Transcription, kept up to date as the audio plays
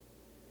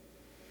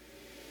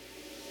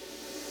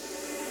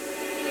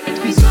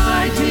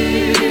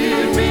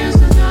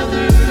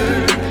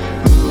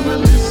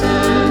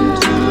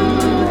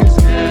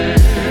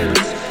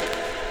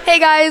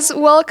guys,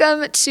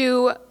 welcome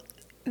to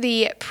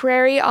the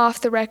Prairie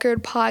Off the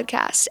Record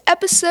podcast,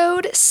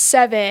 episode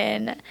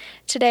 7.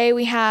 Today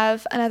we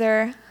have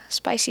another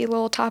spicy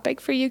little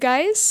topic for you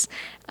guys,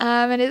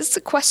 and it's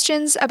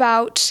questions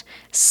about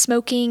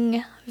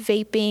smoking,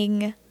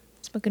 vaping,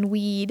 smoking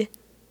weed,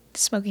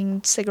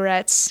 smoking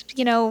cigarettes,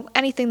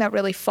 anything that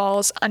really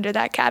falls under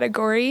that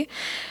category,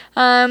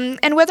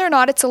 and whether or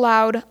not it's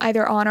allowed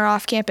either on or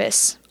off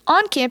campus.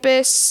 On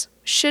campus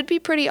should be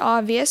pretty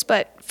obvious,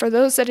 but for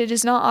those that it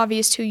is not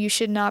obvious to, you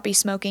should not be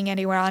smoking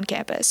anywhere on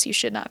campus. You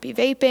should not be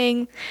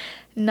vaping.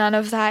 None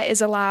of that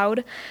is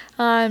allowed.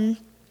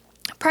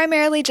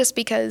 Primarily just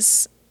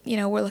because,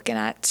 we're looking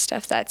at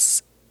stuff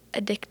that's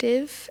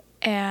addictive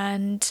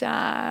and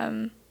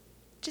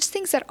just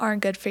things that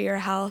aren't good for your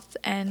health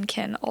and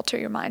can alter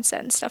your mindset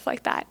and stuff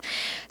like that.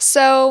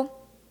 So,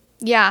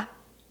 yeah,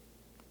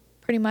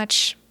 pretty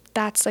much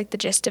that's like the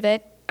gist of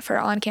it for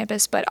on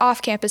campus, but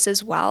off campus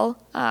as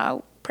well.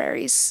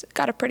 Prairie's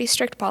got a pretty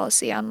strict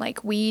policy on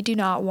we do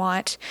not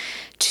want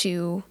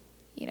to,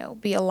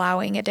 be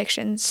allowing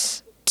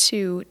addictions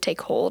to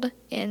take hold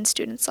in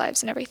students'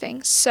 lives and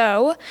everything.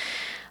 So,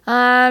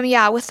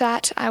 with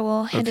that, I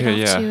will hand it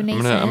off to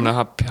Nathan. I'm gonna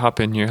hop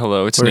in here.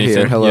 Hello, it's We're Nathan.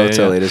 Here. Hello, it's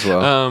Elliot as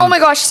well. Oh my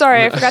gosh,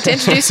 sorry, I forgot to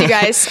introduce you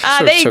guys.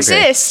 They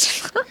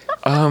exist.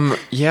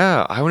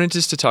 I wanted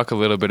just to talk a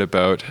little bit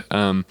about.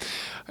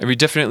 We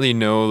definitely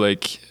know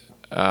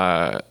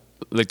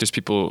there's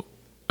people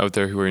out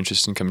there who are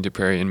interested in coming to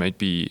Prairie and might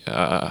be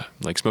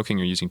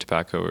smoking or using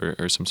tobacco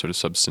or some sort of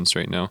substance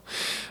right now.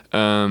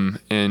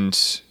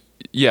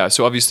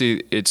 So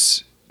obviously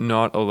it's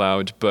not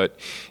allowed, but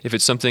if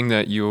it's something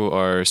that you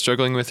are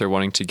struggling with or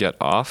wanting to get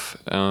off,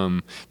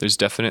 there's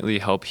definitely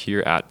help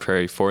here at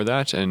Prairie for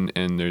that, and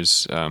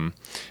there's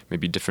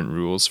maybe different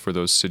rules for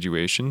those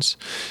situations.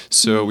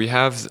 So we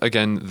have,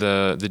 again,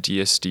 the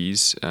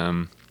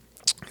DSDs,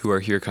 who are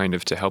here kind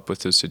of to help with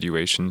those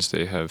situations.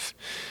 They have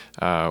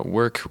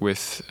work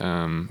with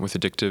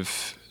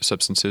addictive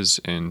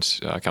substances and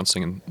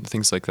counseling and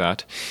things like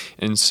that.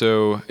 And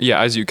so,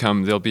 as you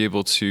come, they'll be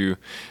able to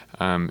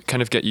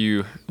kind of get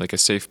you a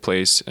safe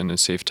place and a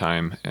safe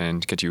time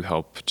and get you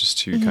help just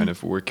to kind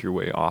of work your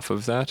way off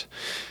of that.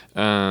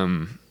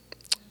 And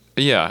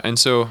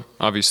so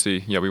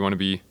obviously, we want to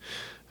be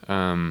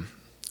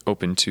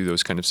open to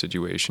those kind of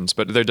situations,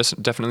 but there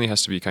definitely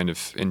has to be kind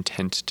of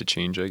intent to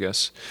change, I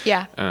guess.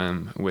 Yeah.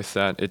 With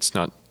that, it's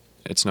not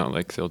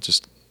like they'll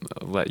just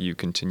let you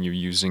continue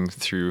using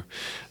through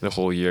the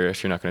whole year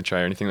if you're not going to try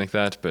or anything like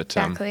that. But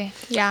exactly.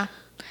 Yeah.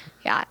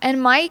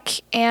 And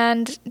Mike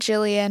and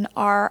Jillian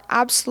are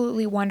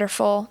absolutely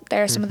wonderful.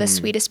 They're some of the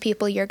sweetest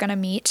people you're going to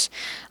meet.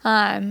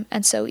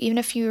 And so even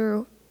if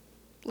you're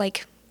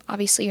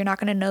obviously you're not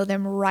going to know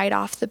them right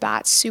off the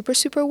bat super,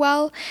 super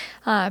well,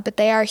 but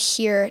they are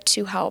here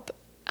to help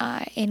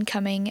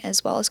incoming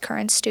as well as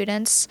current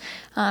students.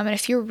 And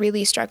if you're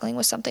really struggling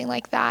with something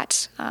like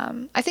that,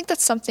 I think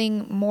that's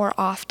something more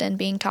often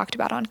being talked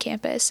about on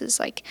campus is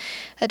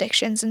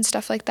addictions and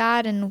stuff like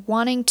that, and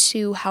wanting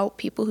to help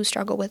people who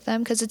struggle with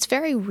them, because it's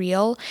very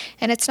real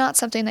and it's not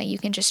something that you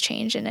can just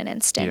change in an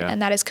instant,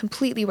 and that is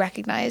completely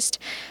recognized.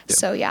 Yep.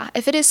 So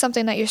if it is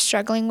something that you're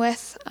struggling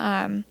with,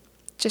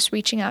 just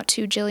reaching out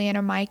to Jillian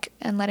or Mike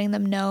and letting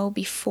them know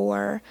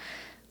before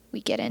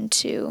we get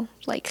into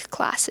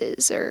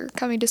classes or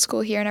coming to school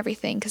here and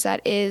everything, because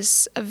that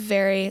is a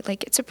very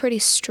it's a pretty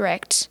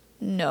strict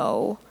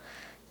no,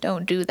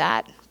 don't do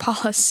that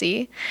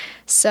policy.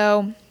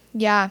 So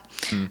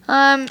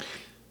I'm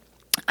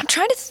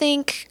trying to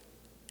think,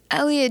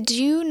 Elliot,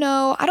 do you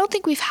know, I don't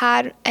think we've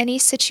had any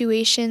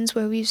situations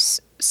where we've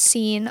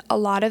seen a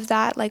lot of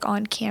that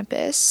on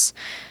campus,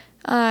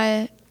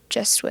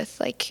 just with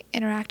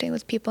interacting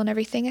with people and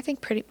everything. I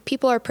think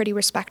people are pretty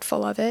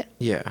respectful of it.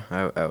 Yeah,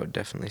 I would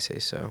definitely say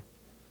so.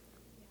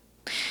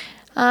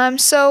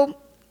 So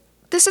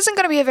this isn't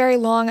going to be a very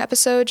long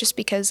episode just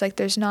because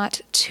there's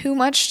not too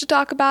much to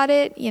talk about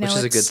it. Which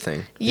is a good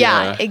thing.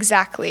 Yeah,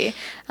 exactly.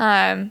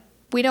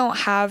 We don't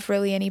have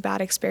really any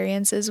bad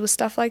experiences with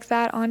stuff like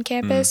that on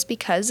campus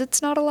because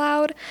it's not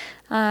allowed,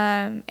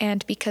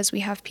 and because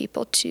we have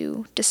people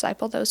to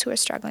disciple those who are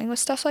struggling with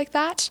stuff like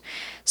that.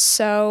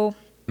 So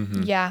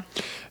yeah.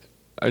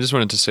 I just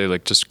wanted to say,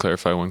 just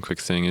clarify one quick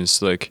thing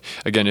is,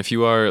 again, if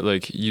you are,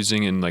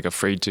 using and,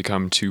 afraid to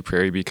come to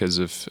Prairie because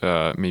of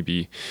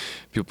maybe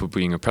people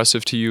being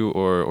oppressive to you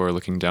or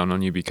looking down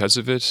on you because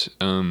of it,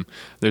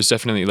 there's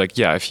definitely,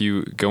 if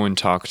you go and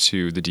talk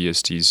to the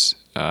DSDs,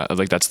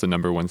 that's the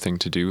number one thing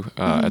to do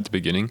at the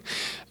beginning.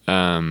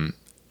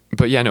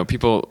 But,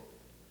 people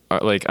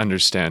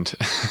understand.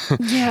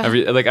 Yeah.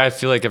 I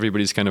feel like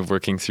everybody's kind of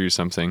working through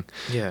something.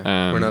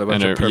 Yeah. We're not a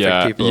bunch of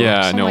perfect people.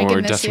 Yeah, no, goodness,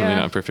 we're definitely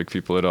not perfect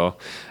people at all.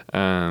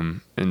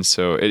 And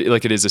so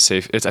it is a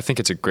safe, I think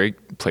it's a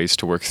great place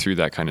to work through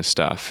that kind of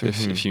stuff.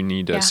 If you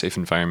need a safe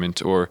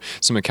environment or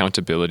some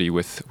accountability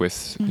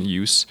with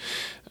use.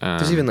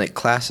 There's even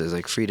classes,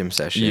 freedom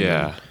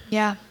session.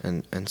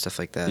 And stuff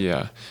like that.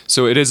 Yeah.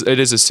 So it is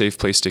a safe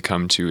place to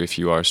come to if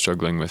you are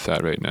struggling with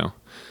that right now.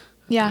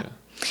 Yeah.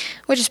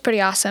 Which is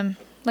pretty awesome.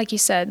 like you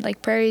said,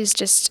 like Prairie is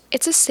just,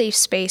 it's a safe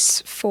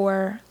space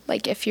for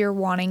like if you're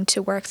wanting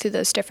to work through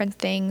those different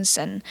things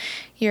and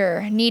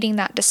you're needing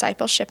that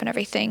discipleship and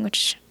everything,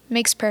 which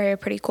makes Prairie a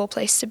pretty cool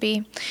place to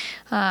be,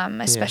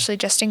 especially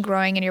just in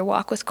growing in your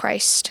walk with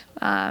Christ.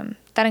 That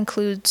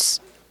includes,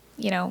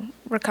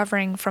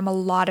 recovering from a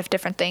lot of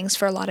different things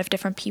for a lot of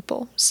different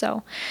people.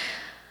 So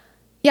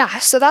yeah,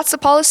 so that's the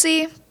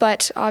policy,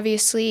 but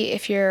obviously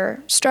if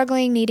you're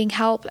struggling, needing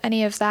help,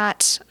 any of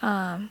that,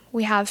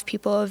 we have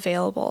people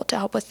available to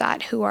help with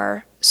that who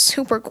are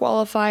super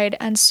qualified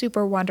and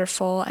super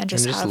wonderful and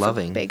just have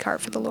loving. A big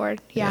heart for the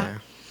Lord.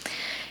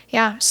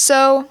 Yeah.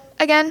 So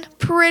again,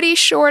 pretty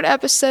short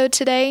episode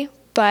today,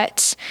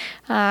 but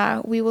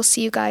we will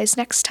see you guys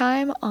next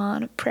time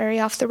on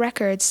Prairie Off the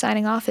Record.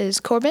 Signing off is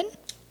Corbin,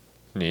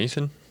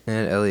 Nathan,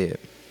 and Elliot.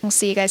 We'll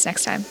see you guys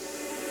next time.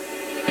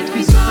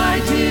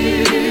 Beside you.